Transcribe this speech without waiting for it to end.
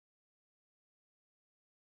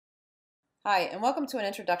Hi, and welcome to an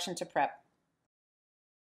introduction to prep.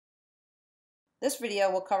 This video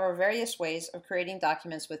will cover various ways of creating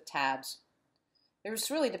documents with tabs. It's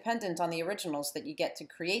really dependent on the originals that you get to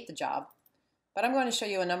create the job, but I'm going to show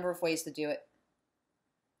you a number of ways to do it.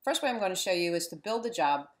 First way I'm going to show you is to build the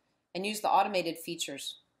job and use the automated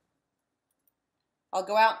features. I'll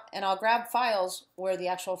go out and I'll grab files where the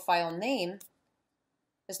actual file name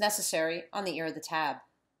is necessary on the ear of the tab.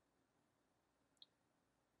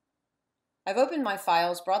 I've opened my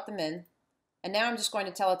files, brought them in, and now I'm just going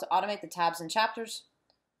to tell it to automate the tabs and chapters,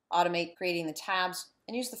 automate creating the tabs,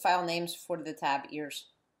 and use the file names for the tab ears.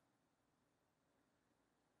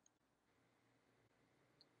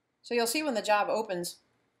 So you'll see when the job opens,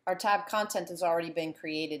 our tab content has already been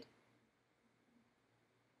created.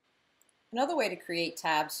 Another way to create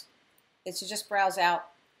tabs is to just browse out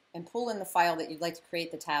and pull in the file that you'd like to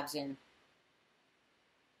create the tabs in.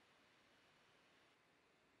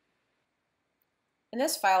 In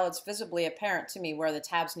this file, it's visibly apparent to me where the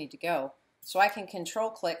tabs need to go, so I can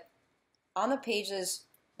control-click on the pages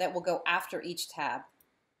that will go after each tab.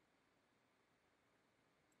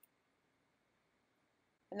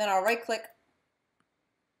 And then I'll right-click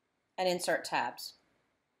and insert tabs.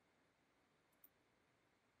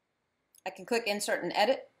 I can click Insert and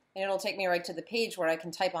Edit, and it'll take me right to the page where I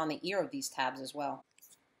can type on the ear of these tabs as well.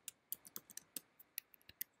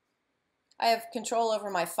 I have control over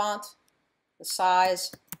my font, the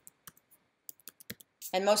size,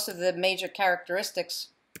 and most of the major characteristics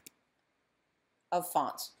of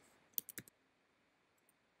fonts.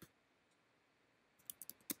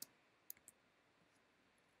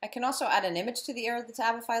 I can also add an image to the ear of the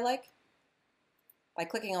tab if I like, by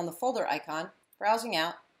clicking on the folder icon, browsing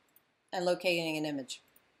out, and locating an image.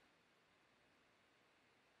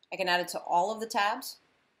 I can add it to all of the tabs.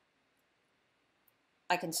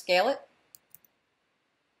 I can scale it,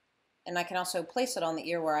 and I can also place it on the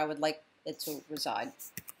ear where I would like it to reside.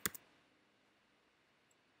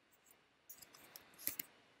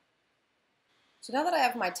 So now that I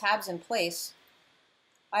have my tabs in place,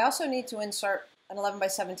 I also need to insert an 11 by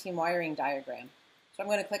 17 wiring diagram. So I'm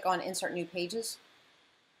going to click on Insert New Pages.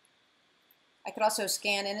 I could also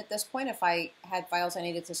scan in at this point if I had files I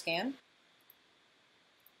needed to scan.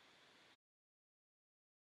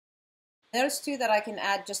 Notice too that I can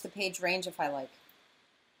add just the page range if I like.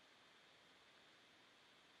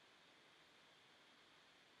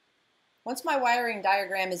 Once my wiring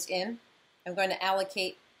diagram is in, I'm going to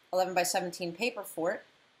allocate 11 by 17 paper for it.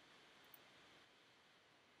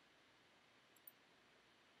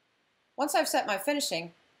 Once I've set my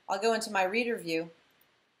finishing, I'll go into my reader view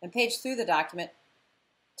and page through the document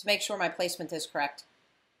to make sure my placement is correct.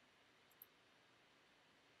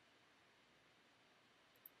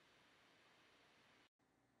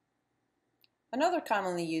 Another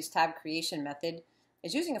commonly used tab creation method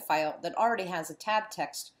is using a file that already has a tab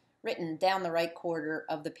text written down the right corner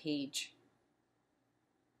of the page.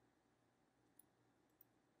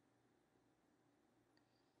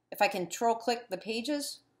 If I control-click the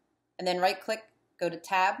pages and then right-click, go to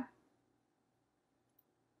Tab,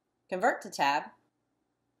 Convert to Tab,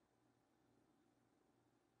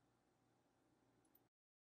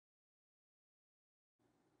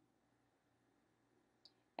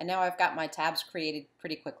 and now I've got my tabs created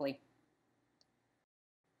pretty quickly.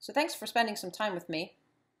 So thanks for spending some time with me.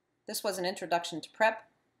 This was an introduction to prep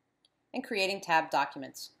and creating tab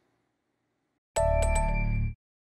documents.